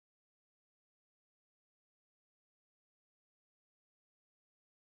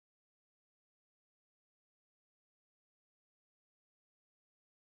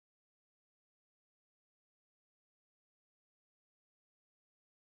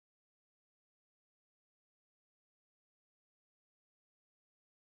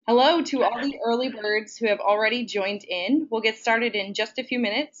Hello to all the early birds who have already joined in. We'll get started in just a few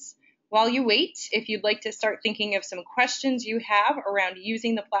minutes. While you wait, if you'd like to start thinking of some questions you have around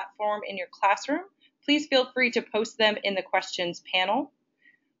using the platform in your classroom, please feel free to post them in the questions panel.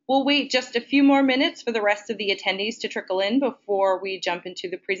 We'll wait just a few more minutes for the rest of the attendees to trickle in before we jump into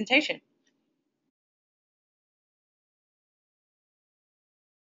the presentation.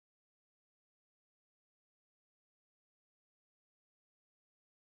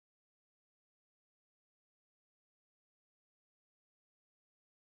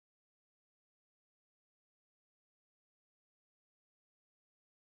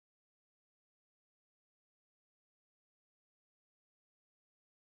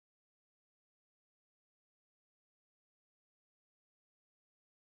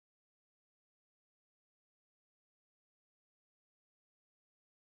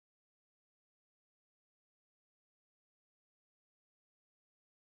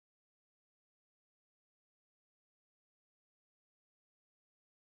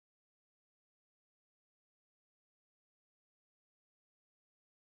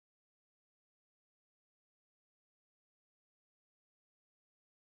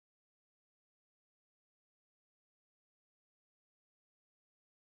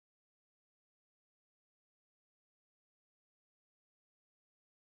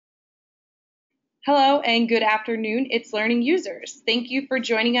 Hello and good afternoon, It's Learning users. Thank you for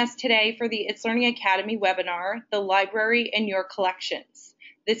joining us today for the It's Learning Academy webinar, The Library in Your Collections.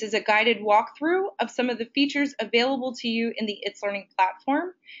 This is a guided walkthrough of some of the features available to you in the It's Learning platform,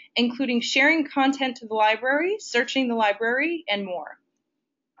 including sharing content to the library, searching the library, and more.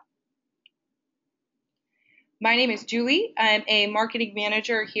 My name is Julie. I'm a marketing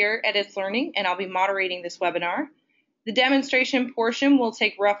manager here at It's Learning, and I'll be moderating this webinar. The demonstration portion will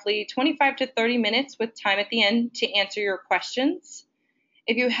take roughly 25 to 30 minutes with time at the end to answer your questions.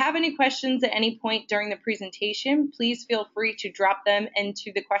 If you have any questions at any point during the presentation, please feel free to drop them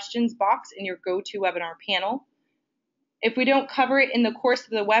into the questions box in your GoToWebinar panel. If we don't cover it in the course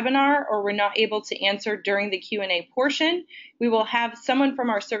of the webinar or we're not able to answer during the Q&A portion, we will have someone from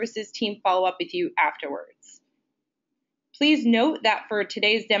our services team follow up with you afterwards. Please note that for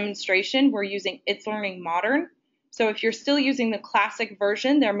today's demonstration, we're using It's Learning Modern. So if you're still using the classic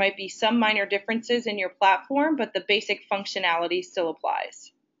version, there might be some minor differences in your platform, but the basic functionality still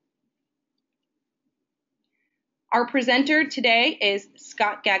applies. Our presenter today is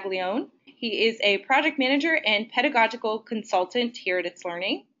Scott Gaglione. He is a project manager and pedagogical consultant here at It's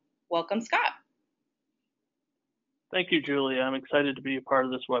Learning. Welcome, Scott. Thank you, Julie. I'm excited to be a part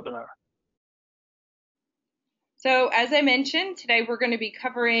of this webinar. So as I mentioned, today we're going to be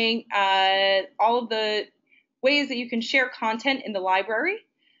covering all of the ways that you can share content in the library,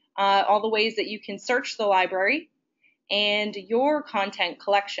 all the ways that you can search the library, and your content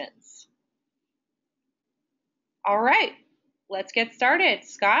collections. All right, let's get started.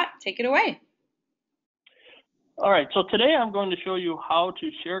 Scott, take it away. All right, so today I'm going to show you how to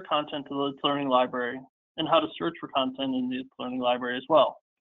share content to the It's Learning library and how to search for content in the It's Learning library as well.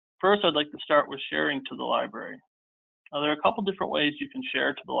 First, I'd like to start with sharing to the library. Now, there are a couple different ways you can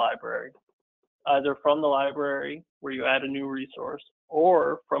share to the library, either from the library where you add a new resource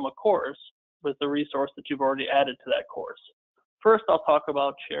or from a course with the resource that you've already added to that course. First, I'll talk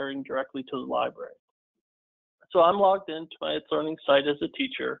about sharing directly to the library. So I'm logged into my It's Learning site as a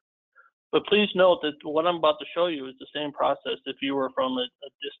teacher, but please note that what I'm about to show you is the same process if you were from a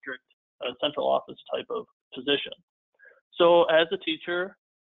district, a central office type of position. So as a teacher,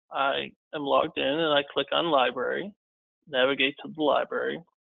 I am logged in and I click on library, navigate to the library.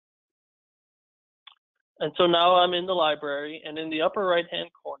 And so now I'm in the library, and in the upper right-hand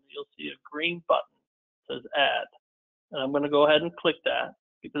corner, you'll see a green button that says add. And I'm going to go ahead and click that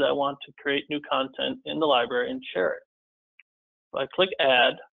because I want to create new content in the library and share it. So I click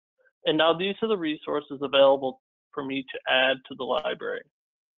add, and now these are the resources available for me to add to the library.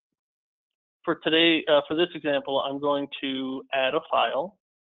 For today, for this example, I'm going to add a file.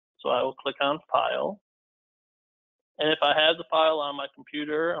 So I will click on File. And if I have the file on my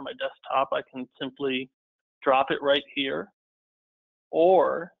computer, on my desktop, I can simply drop it right here.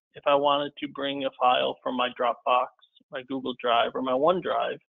 Or if I wanted to bring a file from my Dropbox, my Google Drive, or my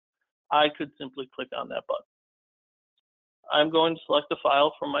OneDrive, I could simply click on that button. I'm going to select a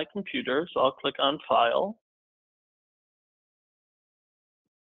file from my computer, so I'll click on File.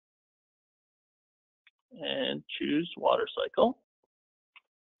 And choose Water Cycle.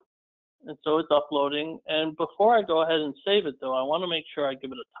 And so it's uploading. And before I go ahead and save it, though, I want to make sure I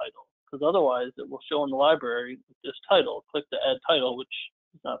give it a title, because otherwise it will show in the library with this title. Click the Add Title, which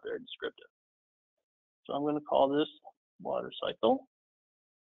is not very descriptive. So I'm going to call this Water Cycle.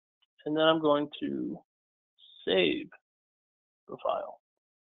 and then I'm going to save the file.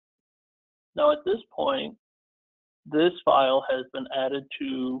 Now at this point, this file has been added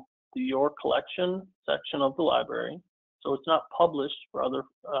to the Your Collection section of the library, so it's not published for other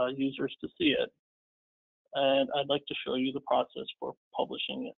users to see it. And I'd like to show you the process for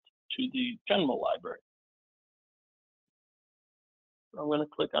publishing it to the general library. I'm going to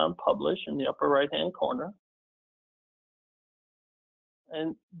click on Publish in the upper right-hand corner.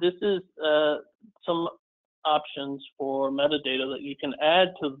 And this is some options for metadata that you can add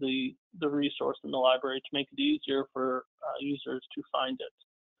to the resource in the library to make it easier for users to find it.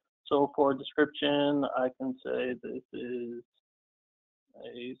 So for description, I can say this is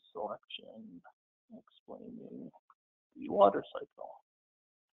a selection explaining the water cycle.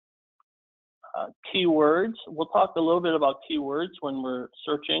 Keywords, we'll talk a little bit about keywords when we're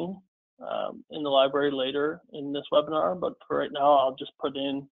searching in the library later in this webinar, but for right now, I'll just put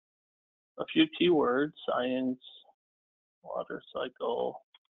in a few keywords: science, water cycle,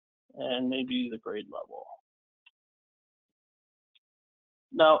 and maybe the grade level.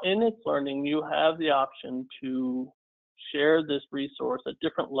 Now in itslearning, you have the option to share this resource at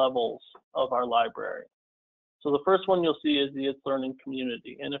different levels of our library. So the first one you'll see is the itslearning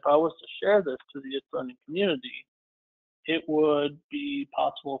community. And if I was to share this to the itslearning community, it would be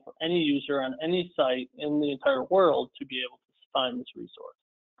possible for any user on any site in the entire world to be able to find this resource.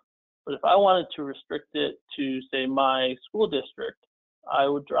 But if I wanted to restrict it to, say, my school district, I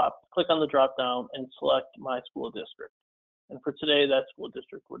would click on the drop down and select my school district. And for today, that school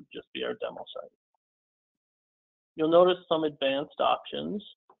district would just be our demo site. You'll notice some advanced options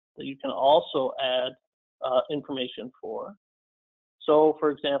that you can also add information for. So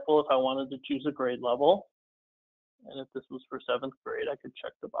for example, if I wanted to choose a grade level, and if this was for 7th grade, I could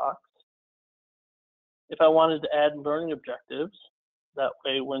check the box. If I wanted to add learning objectives, that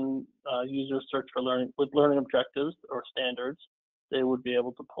way when users search for learning objectives or standards, they would be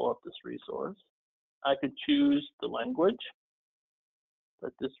able to pull up this resource. I could choose the language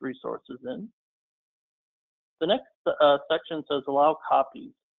that this resource is in. The next section says allow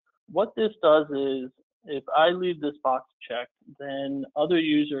copies. What this does is, if I leave this box checked, then other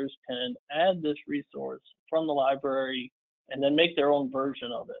users can add this resource from the library and then make their own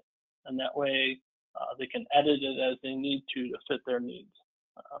version of it. And that way they can edit it as they need to fit their needs.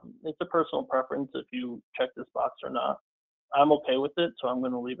 It's a personal preference if you check this box or not. I'm okay with it, so I'm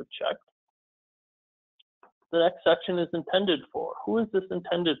going to leave it checked. The next section is intended for. Who is this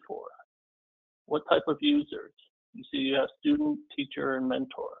intended for? What type of users? You see you have student, teacher, and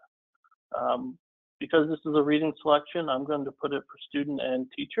mentor. Because this is a reading selection, I'm going to put it for student and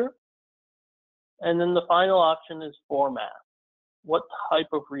teacher. And then the final option is format. What type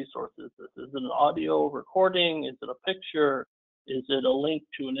of resource is this? Is it an audio recording? Is it a picture? Is it a link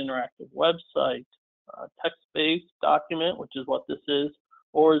to an interactive website? A text-based document, which is what this is,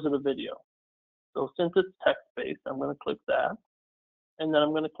 or is it a video? So since it's text-based, I'm going to click that, and then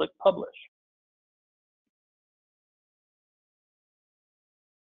I'm going to click Publish.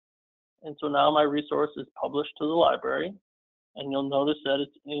 And so now my resource is published to the library, and you'll notice that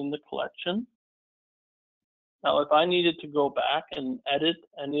it's in the collection. Now, if I needed to go back and edit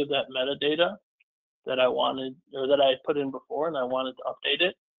any of that metadata that I wanted, or that I had put in before and I wanted to update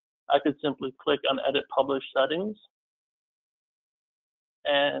it, I could simply click on Edit Publish Settings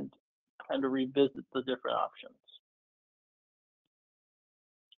and kind of revisit the different options.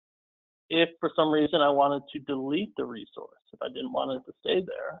 If for some reason I wanted to delete the resource, if I didn't want it to stay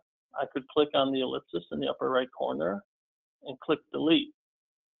there, I could click on the ellipsis in the upper right corner and click Delete.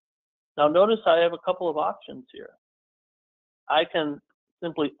 Now notice I have a couple of options here. I can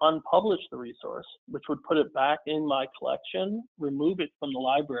simply unpublish the resource, which would put it back in my collection, remove it from the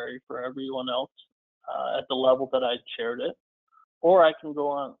library for everyone else at the level that I shared it, or I can go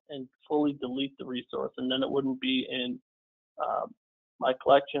on and fully delete the resource, and then it wouldn't be in my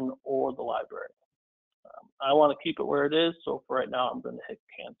collection or the library. I want to keep it where it is, so for right now, I'm going to hit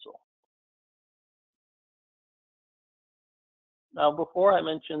Cancel. Now, before I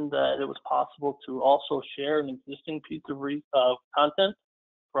mentioned that it was possible to also share an existing piece of content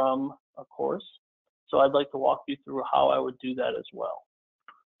from a course, so I'd like to walk you through how I would do that as well.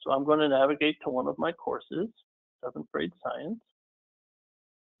 So I'm going to navigate to one of my courses, 7th grade science,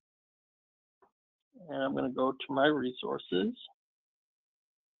 and I'm going to go to my resources,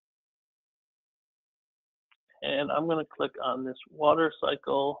 and I'm going to click on this water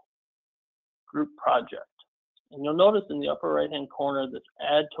cycle group project. And you'll notice in the upper right-hand corner this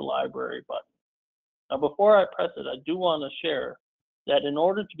Add to Library button. Now, before I press it, I do want to share that in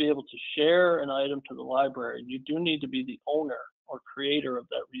order to be able to share an item to the library, you do need to be the owner or creator of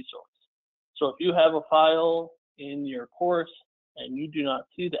that resource. So if you have a file in your course and you do not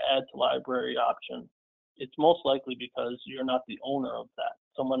see the Add to Library option, it's most likely because you're not the owner of that.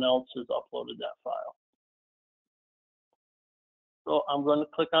 Someone else has uploaded that file. So I'm going to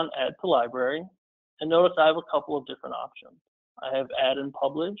click on Add to Library, and notice I have a couple of different options. I have Add and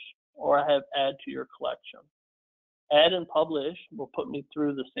Publish, or I have Add to your collection. Add and Publish will put me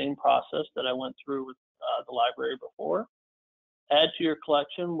through the same process that I went through with the library before. Add to your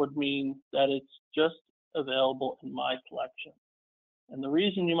collection would mean that it's just available in my collection. And the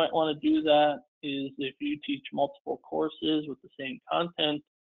reason you might want to do that is if you teach multiple courses with the same content,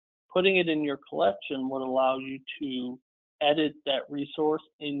 putting it in your collection would allow you to edit that resource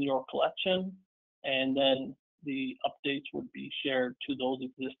in your collection, and then the updates would be shared to those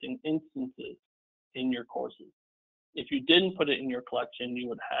existing instances in your courses. If you didn't put it in your collection, you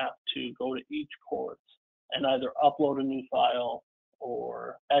would have to go to each course and either upload a new file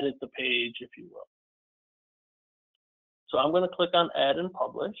or edit the page, if you will. So I'm going to click on Add and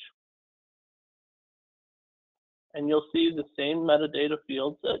Publish, and you'll see the same metadata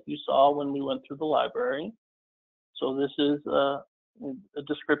fields that you saw when we went through the library. So this is a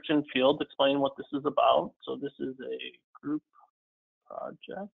description field explaining what this is about. So this is a group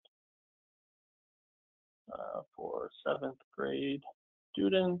project for 7th grade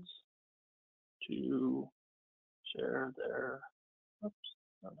students to share their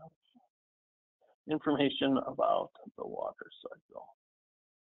information about the water cycle.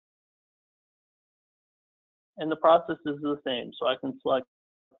 And the process is the same. So I can select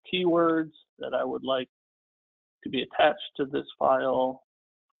keywords that I would like to be attached to this file.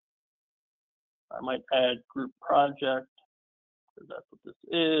 I might add group project, because that's what this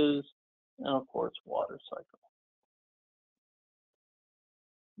is, and of course, water cycle.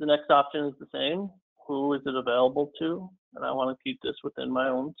 The next option is the same. Who is it available to? And I want to keep this within my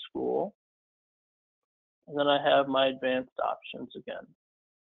own school. And then I have my advanced options again.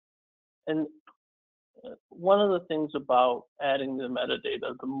 And one of the things about adding the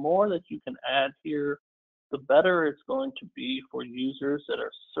metadata, the more that you can add here, the better it's going to be for users that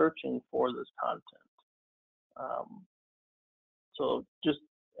are searching for this content. So just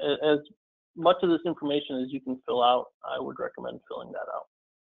as much of this information as you can fill out, I would recommend filling that out.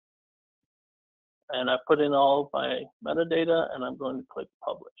 And I put in all of my metadata, and I'm going to click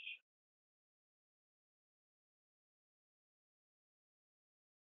Publish.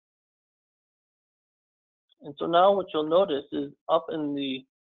 And so now what you'll notice is up in the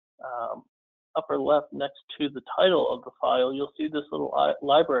upper left next to the title of the file, you'll see this little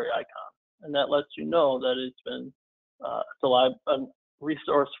library icon. And that lets you know that it's been a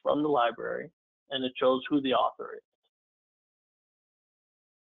resource from the library, and it shows who the author is.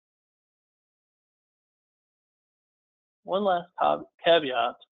 One last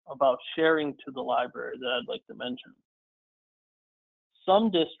caveat about sharing to the library that I'd like to mention.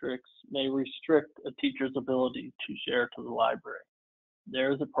 Some districts may restrict a teacher's ability to share to the library.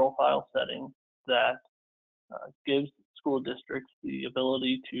 There is a profile setting that gives school districts the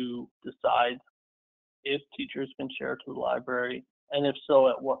ability to decide if teachers can share to the library, and if so,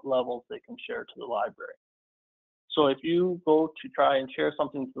 at what levels they can share to the library. So if you go to try and share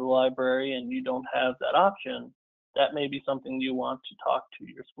something to the library and you don't have that option, that may be something you want to talk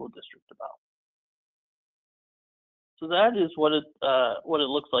to your school district about. So that is what it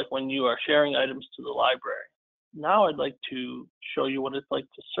looks like when you are sharing items to the library. Now I'd like to show you what it's like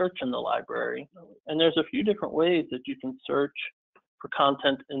to search in the library. And there's a few different ways that you can search for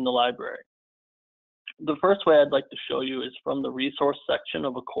content in the library. The first way I'd like to show you is from the resource section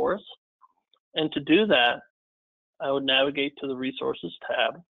of a course. And to do that, I would navigate to the Resources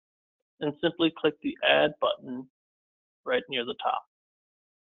tab and simply click the Add button right near the top.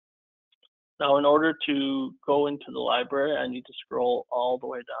 Now, in order to go into the library, I need to scroll all the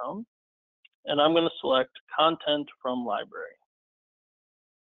way down, and I'm going to select Content from Library.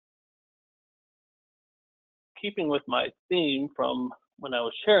 Keeping with my theme from when I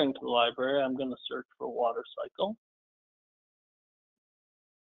was sharing to the library, I'm going to search for water cycle.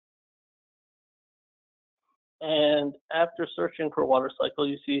 And after searching for water cycle,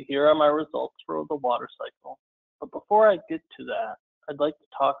 you see here are my results for the water cycle. But before I get to that, I'd like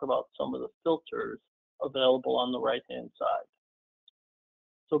to talk about some of the filters available on the right-hand side.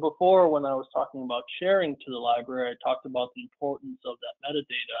 So before, when I was talking about sharing to the library, I talked about the importance of that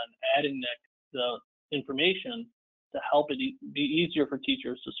metadata and adding the information to help it be easier for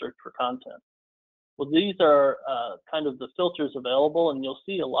teachers to search for content. Well, these are kind of the filters available, and you'll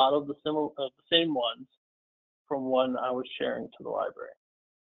see a lot of the same ones from when I was sharing to the library.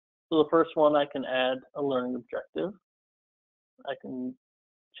 So the first one, I can add a learning objective. I can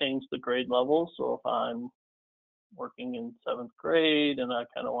change the grade level. So if I'm working in 7th grade and I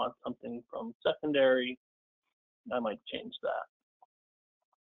kind of want something from secondary, I might change that.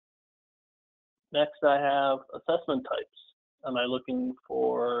 Next, I have assessment types. Am I looking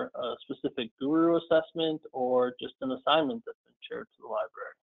for a specific guru assessment or just an assignment that's been shared to the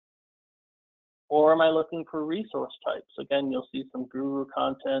library? Or am I looking for resource types? Again, you'll see some guru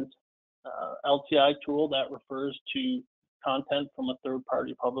content, LTI tool that refers to content from a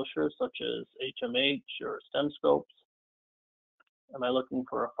third-party publisher such as HMH or STEMscopes. Am I looking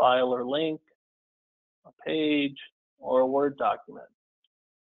for a file or link, a page, or a Word document?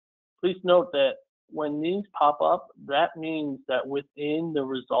 Please note that when these pop up, that means that within the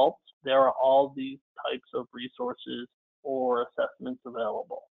results, there are all these types of resources or assessments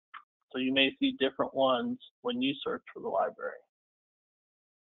available. So you may see different ones when you search for the library.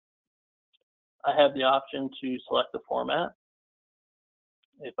 I have the option to select the format.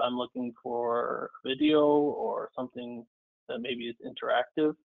 If I'm looking for video or something that maybe is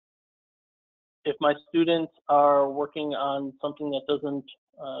interactive. If my students are working on something that doesn't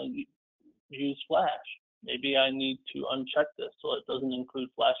use Flash, maybe I need to uncheck this so it doesn't include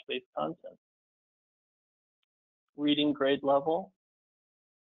Flash-based content. Reading grade level.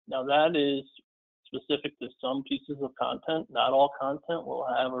 Now that is specific to some pieces of content. Not all content will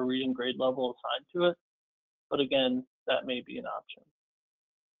have a reading grade level assigned to it, but again, that may be an option.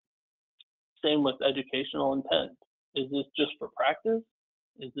 Same with educational intent. Is this just for practice?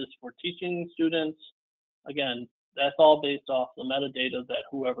 Is this for teaching students? Again, that's all based off the metadata that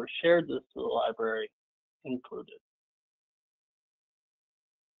whoever shared this to the library included.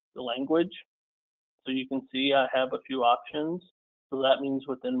 The language. So you can see I have a few options. So that means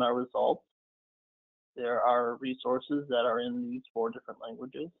within my results, there are resources that are in these 4 different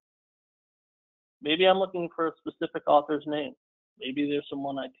languages. Maybe I'm looking for a specific author's name. Maybe there's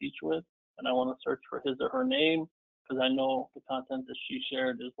someone I teach with and I want to search for his or her name because I know the content that she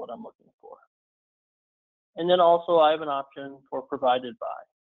shared is what I'm looking for. And then also I have an option for provided by.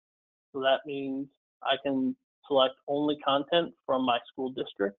 So that means I can select only content from my school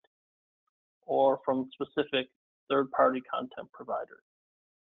district or from specific third-party content providers.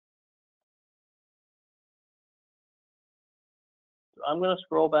 So I'm going to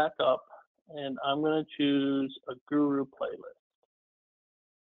scroll back up and I'm going to choose a guru playlist.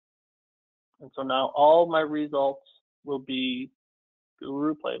 And so now all my results will be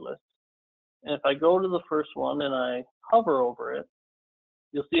guru playlists. And if I go to the first one and I hover over it,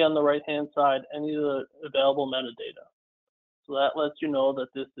 you'll see on the right-hand side any of the available metadata. So that lets you know that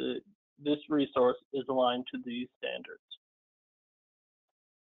this resource is aligned to these standards.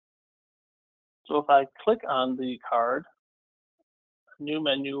 So if I click on the card, a new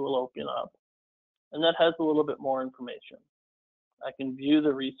menu will open up, and that has a little bit more information. I can view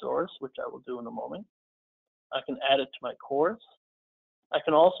the resource, which I will do in a moment. I can add it to my course. I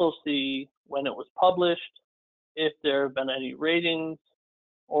can also see when it was published, if there have been any ratings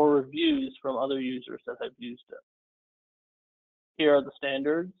or reviews from other users that have used it. Here are the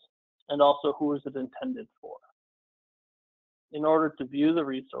standards and also who is it intended for. In order to view the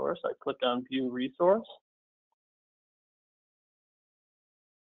resource, I click on View Resource.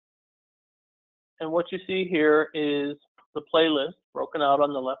 And what you see here is the playlist broken out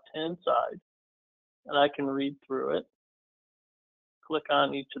on the left-hand side. And I can read through it, click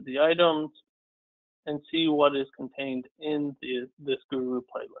on each of the items, and see what is contained in this guru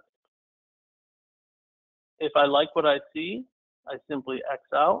playlist. If I like what I see, I simply X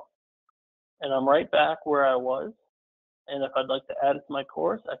out, and I'm right back where I was. And if I'd like to add it to my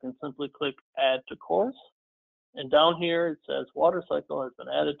course, I can simply click Add to Course. And down here it says Water Cycle has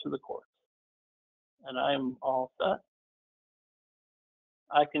been added to the course. And I'm all set.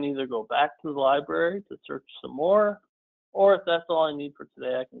 I can either go back to the library to search some more, or if that's all I need for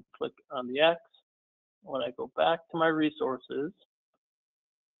today, I can click on the X. When I go back to my resources,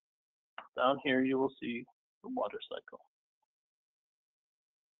 down here you will see the water cycle.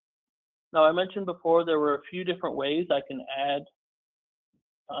 Now I mentioned before there were a few different ways I can add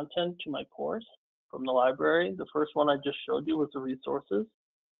content to my course from the library. The first one I just showed you was the resources.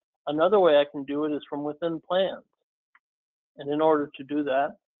 Another way I can do it is from within plans. And in order to do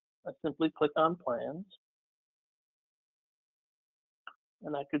that, I simply click on plans.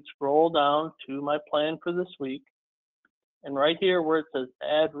 And I could scroll down to my plan for this week. And right here where it says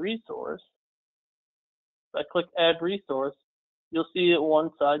Add Resource, if I click Add Resource, you'll see that one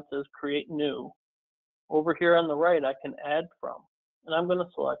side says Create New. Over here on the right, I can add from. And I'm going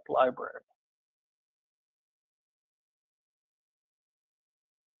to select Library.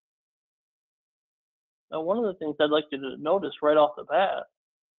 Now, one of the things I'd like you to notice right off the bat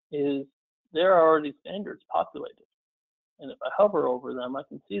is there are already standards populated. And if I hover over them, I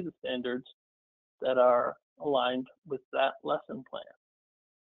can see the standards that are aligned with that lesson plan.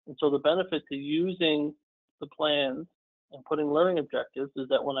 And so the benefit to using the plans and putting learning objectives is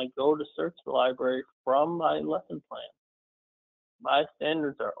that when I go to search the library from my lesson plan, my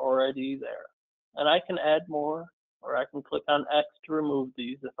standards are already there. And I can add more, or I can click on X to remove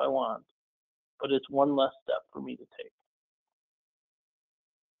these if I want, but it's one less step for me to take.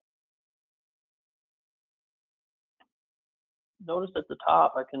 Notice at the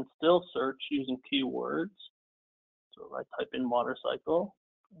top, I can still search using keywords. So if I type in water cycle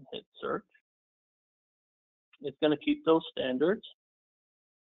and hit search, it's going to keep those standards,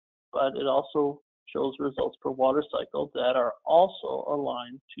 but it also shows results per water cycle that are also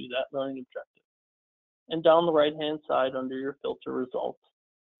aligned to that learning objective. And down the right-hand side under your filter results,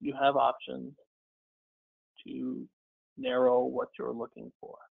 you have options to narrow what you're looking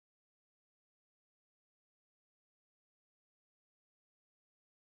for.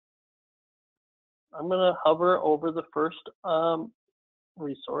 I'm going to hover over the first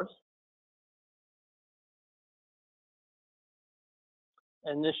resource.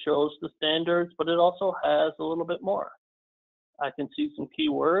 And this shows the standards, but it also has a little bit more. I can see some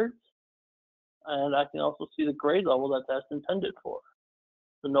keywords, and I can also see the grade level that that's intended for.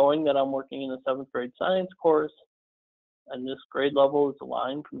 So knowing that I'm working in a 7th grade science course, and this grade level is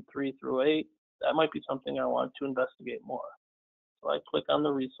aligned from 3 through 8, that might be something I want to investigate more. So I click on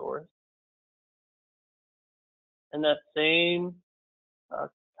the resource, and that same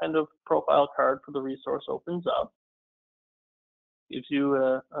kind of profile card for the resource opens up. Gives you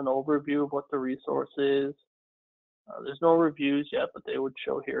an overview of what the resource is. There's no reviews yet, but they would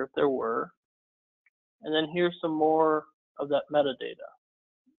show here if there were. And then here's some more of that metadata,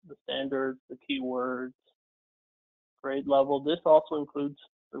 the standards, the keywords, grade level. This also includes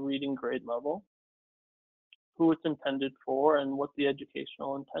the reading grade level, who it's intended for, and what the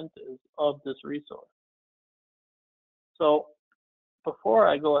educational intent is of this resource. So before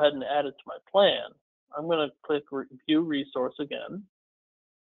I go ahead and add it to my plan, I'm going to click View Resource again,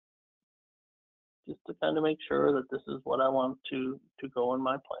 just to kind of make sure that this is what I want to go in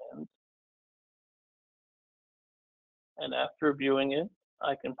my plans. And after viewing it,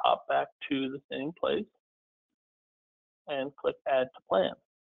 I can pop back to the same place and click Add to Plan.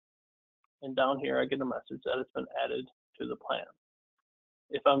 And down here, I get a message that it's been added to the plan.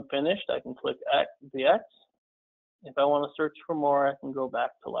 If I'm finished, I can click the X. If I want to search for more, I can go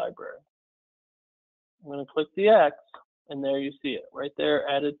back to Library. I'm going to click the X, and there you see it. Right there,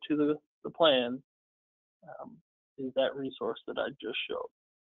 added to the plan, is that resource that I just showed.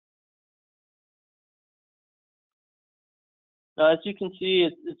 Now, as you can see,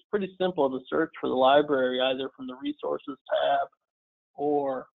 it's pretty simple to search for the library, either from the Resources tab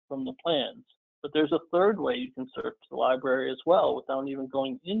or from the plans. But there's a third way you can search the library as well without even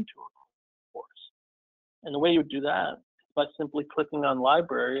going into a course. And the way you would do that is by simply clicking on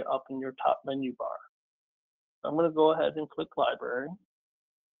Library up in your top menu bar. So I'm going to go ahead and click Library.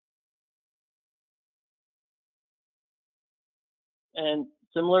 And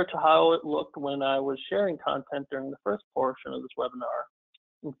similar to how it looked when I was sharing content during the first portion of this webinar,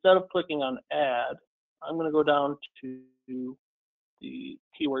 instead of clicking on Add, I'm going to go down to the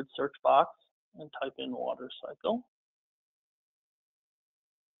keyword search box and type in water cycle.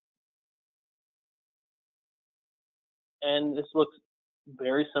 And this looks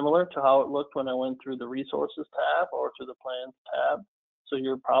very similar to how it looked when I went through the Resources tab or through the Plans tab. So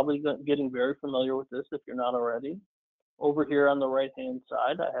you're probably getting very familiar with this if you're not already. Over here on the right-hand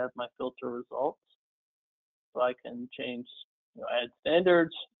side, I have my filter results. So I can change, add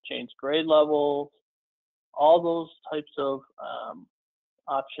standards, change grade levels, all those types of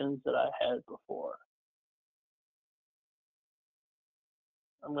options that I had before.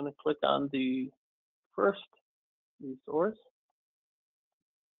 I'm going to click on the first resource.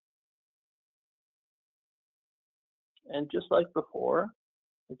 And just like before,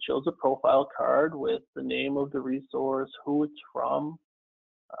 it shows a profile card with the name of the resource, who it's from,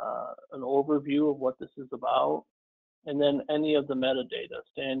 an overview of what this is about, and then any of the metadata,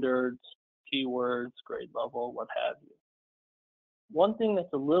 standards, keywords, grade level, what have you. One thing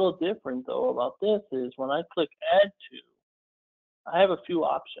that's a little different though about this is when I click Add to, I have a few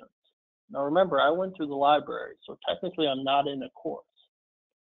options. Now remember, I went through the library, so technically I'm not in a course.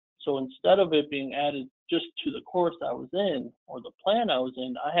 So instead of it being added just to the course I was in or the plan I was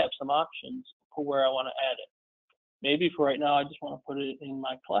in, I have some options for where I want to add it. Maybe for right now, I just want to put it in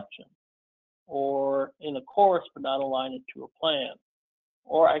my collection or in a course, but not align it to a plan.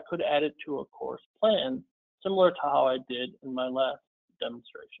 or I could add it to a course plan, similar to how I did in my last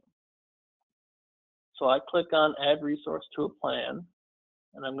demonstration. So I click on Add Resource to a Plan,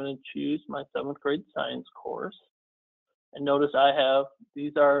 and I'm going to choose my 7th grade science course. And notice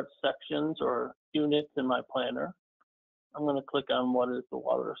these are sections or units in my planner. I'm going to click on what is the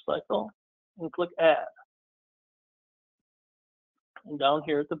water cycle and click Add. And down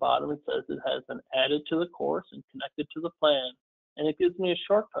here at the bottom, it says it has been added to the course and connected to the plan, and it gives me a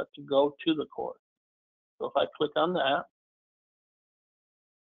shortcut to go to the course. So if I click on that,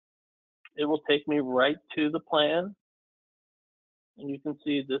 it will take me right to the plan, and you can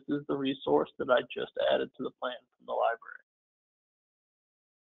see this is the resource that I just added to the plan from the library.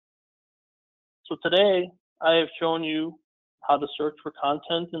 So today, I have shown you how to search for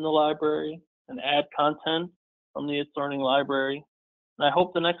content in the library and add content from the itslearning library. And I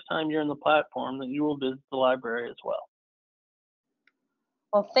hope the next time you're in the platform that you will visit the library as well.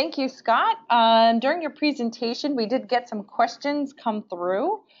 Well, thank you, Scott. During your presentation, we did get some questions come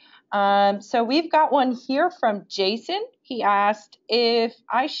through. So we've got one here from Jason. He asked, if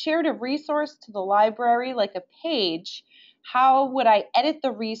I shared a resource to the library, like a page, how would I edit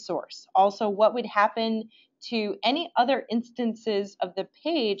the resource? Also, what would happen to any other instances of the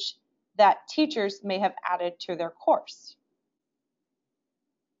page that teachers may have added to their course?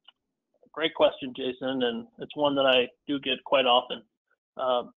 Great question, Jason, and it's one that I do get quite often.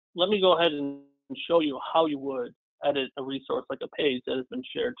 Let me go ahead and show you how you would edit a resource like a page that has been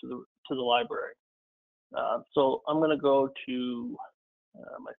shared to the library. So I'm going to go to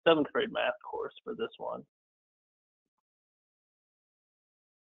my 7th grade math course for this one.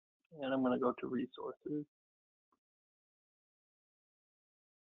 And I'm going to go to resources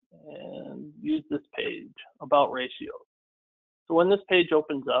and use this page, about ratios. So when this page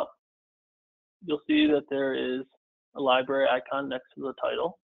opens up, you'll see that there is a library icon next to the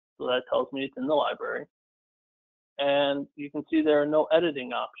title. So that tells me it's in the library. And you can see there are no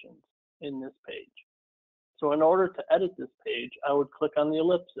editing options in this page. So in order to edit this page, I would click on the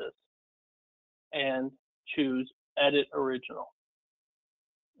ellipsis and choose Edit Original.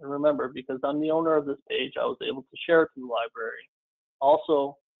 And remember, because I'm the owner of this page, I was able to share it to the library.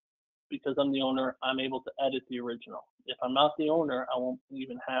 Also, because I'm the owner, I'm able to edit the original. If I'm not the owner, I won't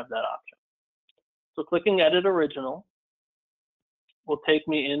even have that option. So clicking Edit Original will take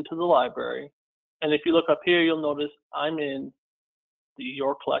me into the library. And if you look up here, you'll notice I'm in the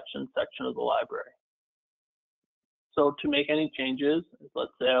Your Collection section of the library. So to make any changes,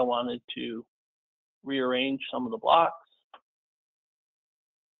 let's say I wanted to rearrange some of the blocks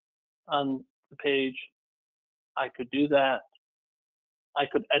on the page, I could do that. I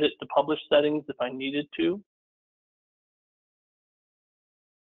could edit the publish settings if I needed to.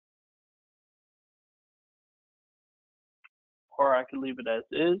 Or I could leave it as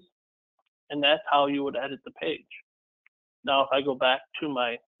is. And that's how you would edit the page. Now, if I go back to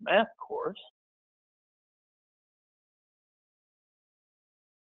my math course,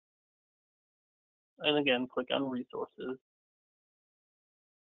 and again, click on resources,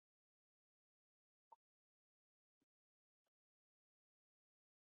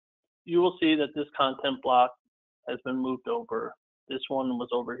 you will see that this content block has been moved over. This one was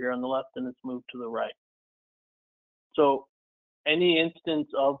over here on the left and it's moved to the right. So any instance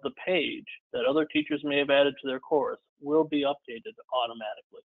of the page that other teachers may have added to their course will be updated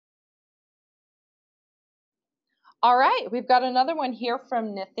automatically. All right, we've got another one here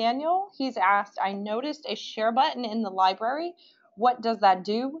from Nathaniel. He's asked, I noticed a share button in the library. What does that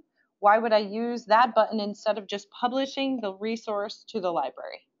do? Why would I use that button instead of just publishing the resource to the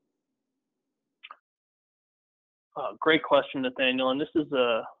library? Great question, Nathaniel, and this is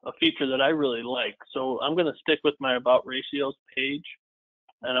a feature that I really like. So I'm going to stick with my About Ratios page,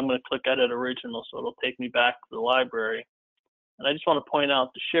 and I'm going to click Edit Original, so it'll take me back to the library. And I just want to point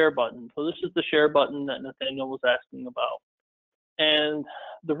out the share button. So this is the share button that Nathaniel was asking about. And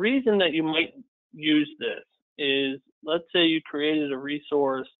the reason that you might use this is, let's say you created a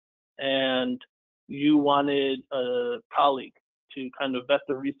resource and you wanted a colleague to kind of vet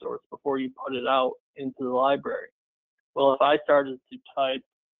the resource before you put it out into the library. Well, if I started to type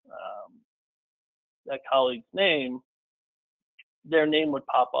that colleague's name, their name would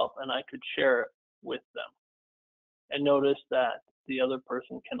pop up and I could share it with them. And notice that the other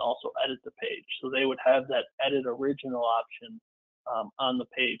person can also edit the page. So they would have that edit original option on the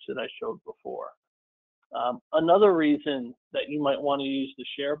page that I showed before. Another reason that you might want to use the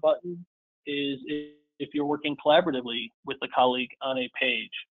share button is if you're working collaboratively with a colleague on a page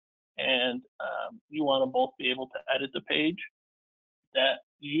and you want to both be able to edit the page, that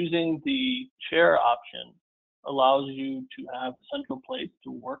using the share option allows you to have a central place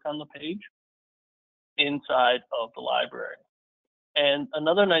to work on the page inside of the library. And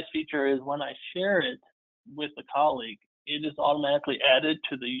another nice feature is when I share it with a colleague, it is automatically added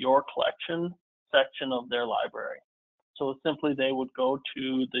to the Your Collection section of their library. So simply they would go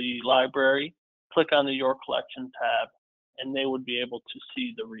to the library, click on the Your Collection tab, and they would be able to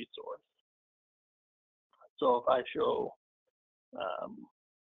see the resource. So if I show,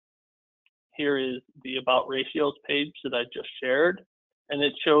 here is the About Ratios page that I just shared, and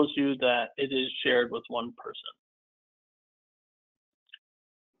it shows you that it is shared with one person.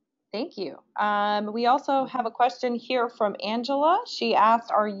 Thank you. We also have a question here from Angela. She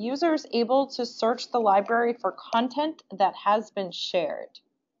asked, are users able to search the library for content that has been shared?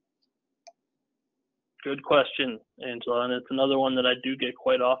 Good question, Angela, and it's another one that I do get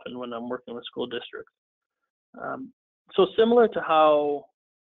quite often when I'm working with school districts. So similar to how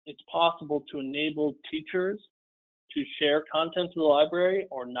it's possible to enable teachers to share content to the library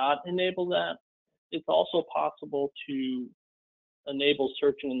or not enable that, it's also possible to enable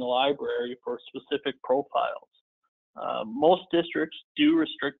searching in the library for specific profiles. Most districts do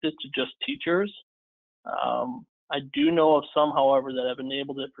restrict it to just teachers. I do know of some, however, that have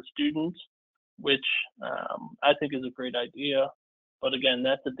enabled it for students, which I think is a great idea. But again,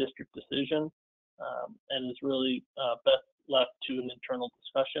 that's a district decision and is really best left to an internal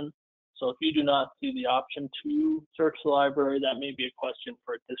discussion. So if you do not see the option to search the library, that may be a question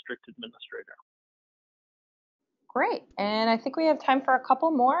for a district administrator. Great, and I think we have time for a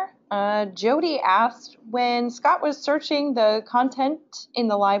couple more. Jody asked, when Scott was searching the content in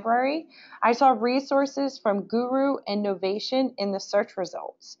the library, I saw resources from Guru and Novation in the search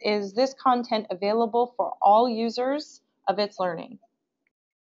results. Is this content available for all users of itslearning?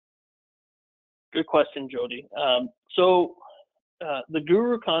 Good question, Jody. So the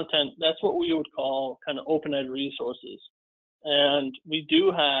Guru content, that's what we would call kind of open ed resources. And we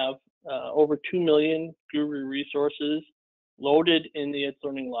do have over 2 million Guru resources loaded in the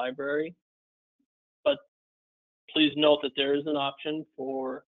itslearning library. But please note that there is an option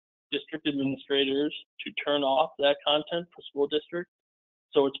for district administrators to turn off that content for school districts.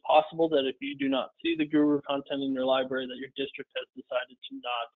 So it's possible that if you do not see the Guru content in your library, that your district has decided to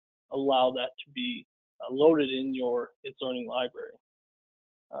not allow that to be loaded in your itslearning library.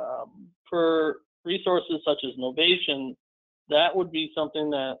 For resources such as Novation, that would be something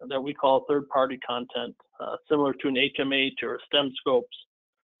that we call third-party content, similar to an HMH or a STEM Scopes.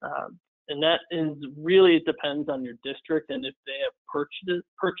 And that is really, it depends on your district and if they have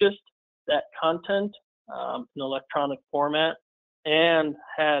purchased that content in electronic format and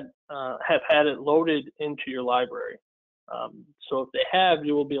have had it loaded into your library. So if they have,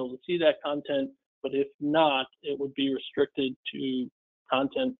 you will be able to see that content, but if not, it would be restricted to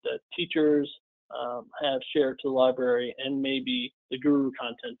content that teachers have shared to the library and maybe the Guru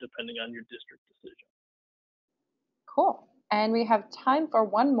content depending on your district decision. Cool. And we have time for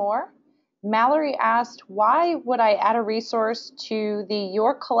one more. Mallory asked, why would I add a resource to the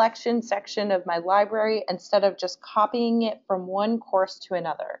Your Collection section of my library instead of just copying it from one course to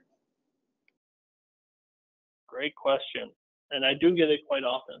another? Great question. And I do get it quite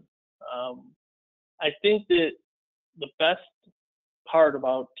often. I think that the best part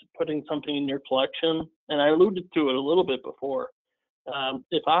about putting something in your collection, and I alluded to it a little bit before,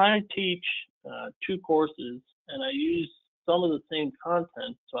 if I teach 2 courses and I use some of the same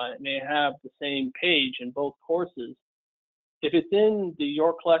content, so I may have the same page in both courses, if it's in the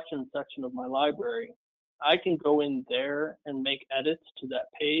Your Collection section of my library, I can go in there and make edits to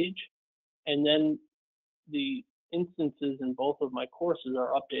that page, and then the instances in both of my courses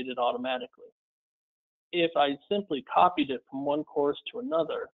are updated automatically. If I simply copied it from one course to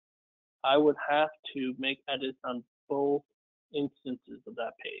another, I would have to make edits on both instances of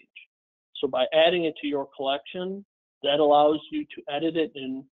that page. So by adding it to Your Collection, that allows you to edit it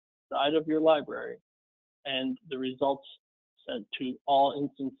inside of your library and the results sent to all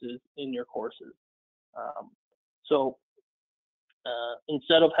instances in your courses.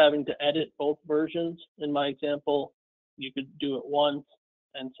 Instead of having to edit both versions in my example, you could do it once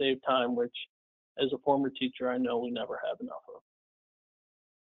and save time, which as a former teacher, I know we never have enough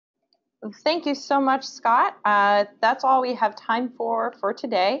of. Thank you so much, Scott. That's all we have time for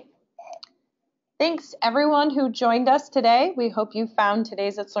today. Thanks everyone who joined us today. We hope you found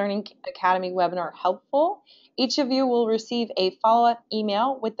today's itslearning Academy webinar helpful. Each of you will receive a follow-up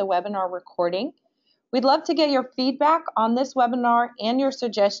email with the webinar recording. We'd love to get your feedback on this webinar and your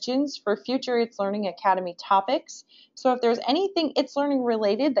suggestions for future itslearning Academy topics. So if there's anything itslearning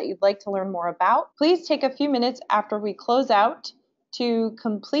related that you'd like to learn more about, please take a few minutes after we close out to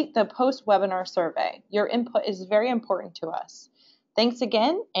complete the post-webinar survey. Your input is very important to us. Thanks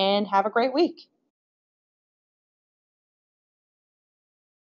again and have a great week.